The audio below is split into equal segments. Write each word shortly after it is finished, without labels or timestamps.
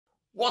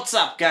What's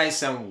up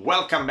guys, and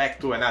welcome back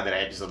to another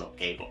episode of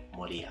Cable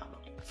Moriano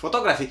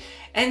Photography,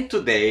 and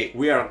today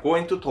we are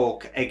going to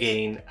talk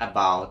again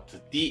about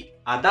the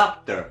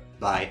adapter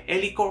by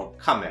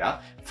helicord camera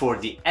for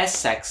the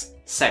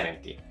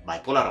SX70 by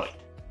Polaroid.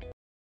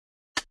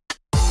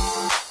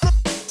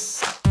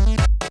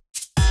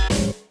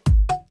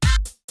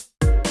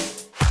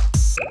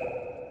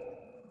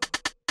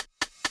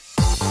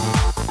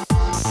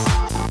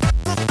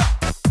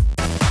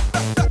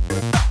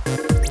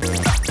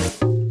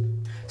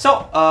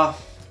 So,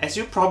 as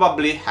you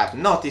probably have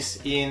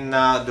noticed in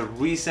the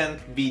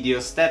recent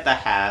videos that I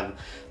have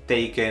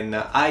taken,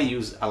 I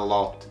use a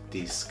lot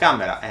this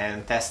camera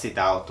and test it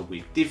out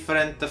with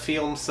different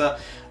films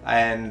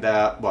and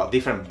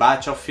different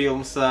batch of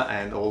films,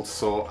 and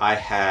also I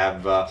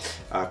have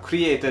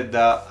created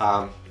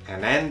an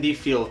ND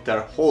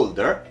filter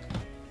holder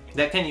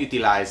that can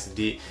utilize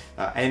the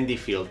ND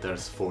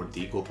filters for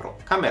the GoPro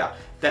camera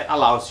that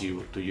allows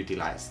you to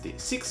utilize the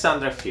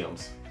 600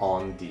 films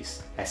on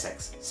this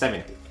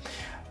SX70.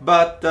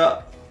 But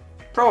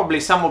probably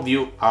some of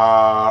you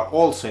are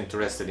also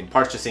interested in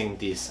purchasing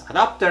this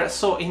adapter,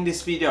 so in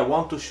this video I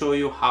want to show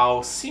you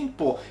how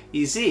simple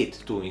is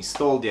it to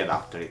install the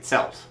adapter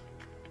itself.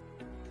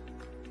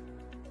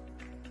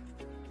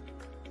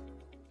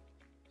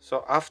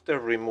 So after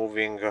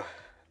removing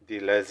the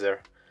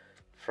laser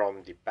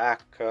from the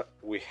back,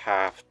 we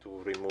have to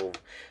remove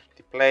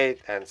the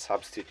plate and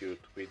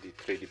substitute with the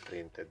 3D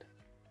printed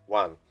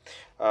one.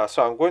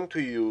 So I'm going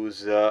to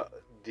use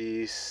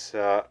this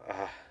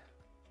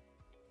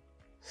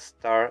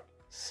star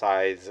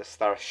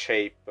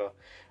shape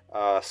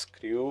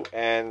screw,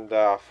 and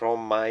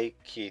from my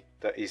kit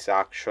is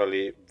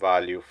actually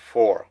value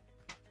 4.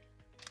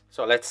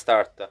 So let's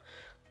start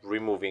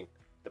removing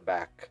the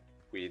back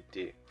with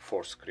the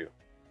 4 screw.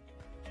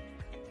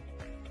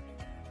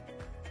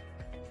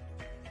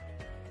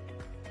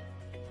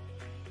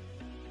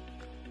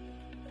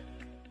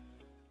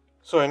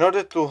 So in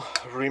order to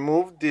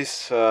remove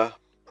this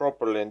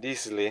properly and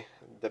easily,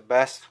 the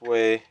best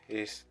way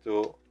is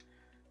to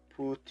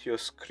put your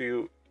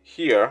screw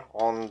here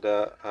on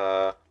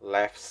the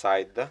left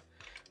side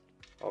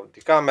of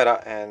the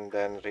camera and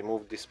then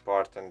remove this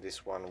part, and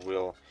this one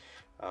will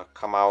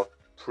come out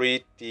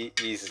pretty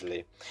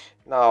easily.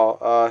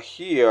 Now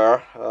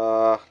here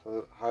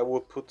I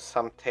will put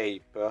some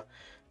tape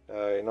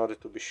in order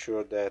to be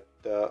sure that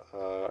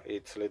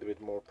it's a little bit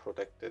more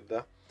protected.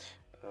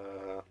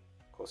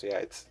 Because yeah,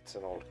 it's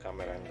an old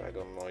camera and I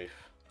don't know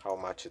how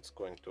much it's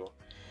going to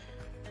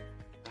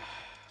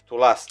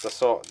last.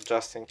 So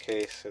just in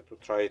case, to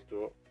try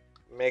to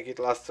make it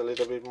last a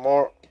little bit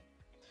more,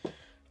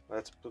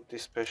 let's put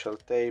this special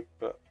tape.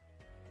 Okay.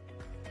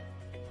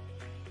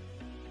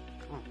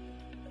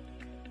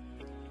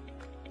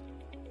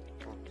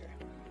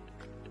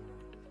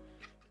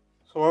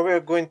 So when we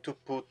are going to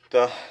put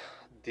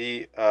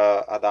the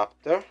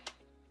adapter,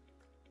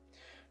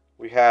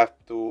 we have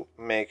to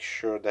make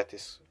sure that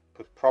it's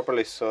put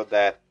properly so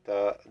that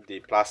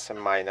the plus and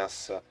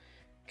minus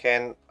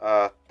can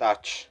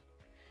touch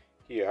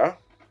here,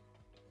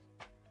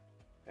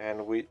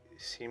 and we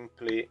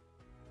simply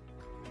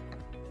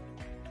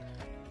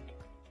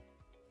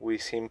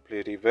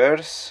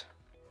reverse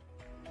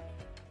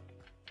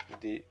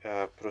the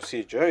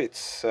procedure.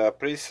 It's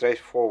pretty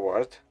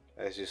straightforward.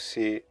 As you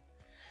see,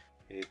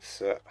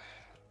 it's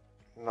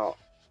not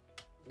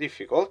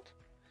difficult,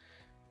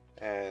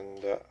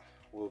 and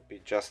will be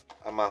just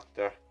a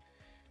matter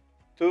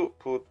to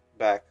put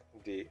back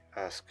the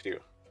screw.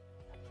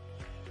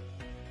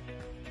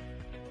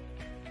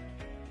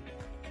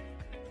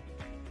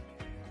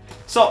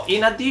 So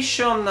in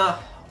addition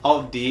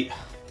of the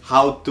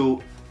how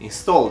to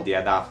install the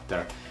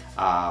adapter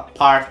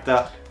part,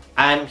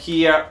 I'm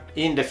here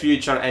in the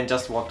future and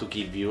just want to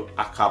give you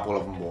a couple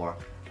of more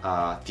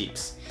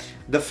tips.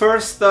 The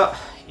first,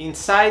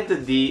 inside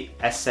the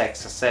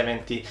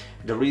SX70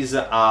 there is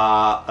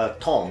a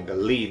tongue, a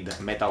lead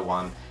metal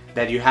one,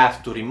 that you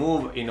have to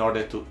remove in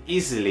order to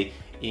easily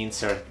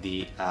insert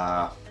the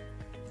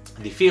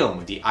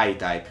film, the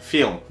I-type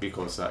film,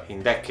 because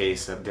in that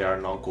case they are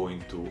not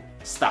going to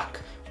stuck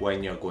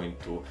when you're going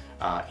to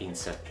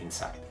insert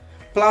inside.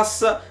 Plus,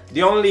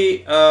 the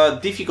only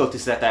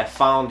difficulties that I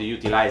found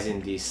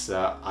utilizing this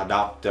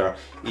adapter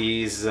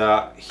is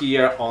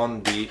here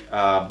on the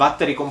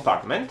battery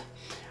compartment,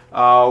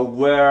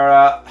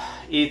 where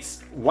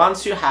it's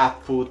once you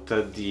have put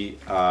the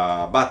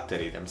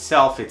battery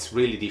themselves, it's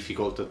really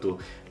difficult to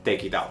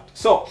take it out.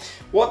 So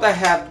what I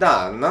have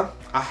done,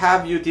 I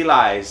have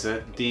utilized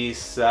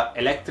this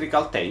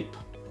electrical tape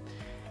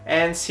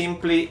and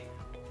simply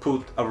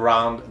put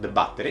around the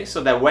battery,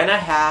 so that when I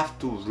have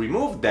to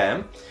remove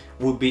them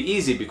would be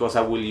easy, because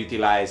I will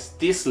utilize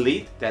this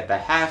lid that I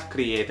have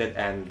created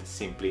and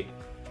simply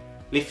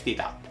lift it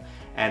up,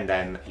 and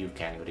then you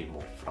can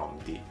remove from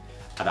the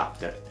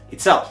adapter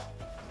itself.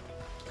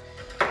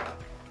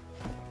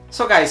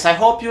 So guys, I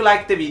hope you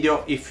liked the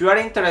video. If you are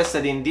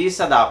interested in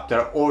this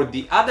adapter or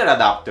the other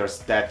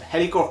adapters that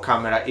helicord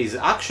camera is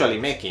actually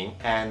making,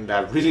 and I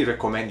really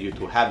recommend you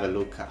to have a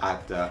look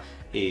at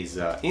his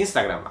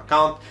Instagram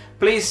account,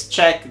 please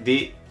check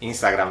the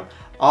Instagram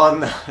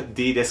on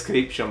the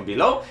description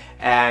below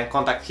and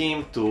contact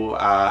him to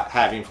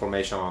have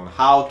information on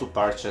how to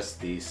purchase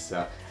this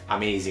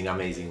amazing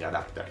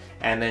adapter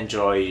and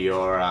enjoy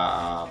your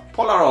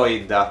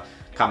Polaroid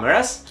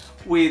cameras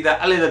with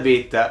a little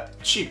bit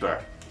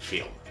cheaper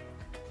film.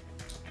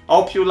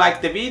 Hope you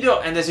liked the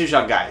video, and as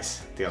usual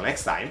guys, till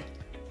next time,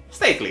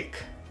 stay click,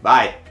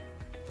 bye!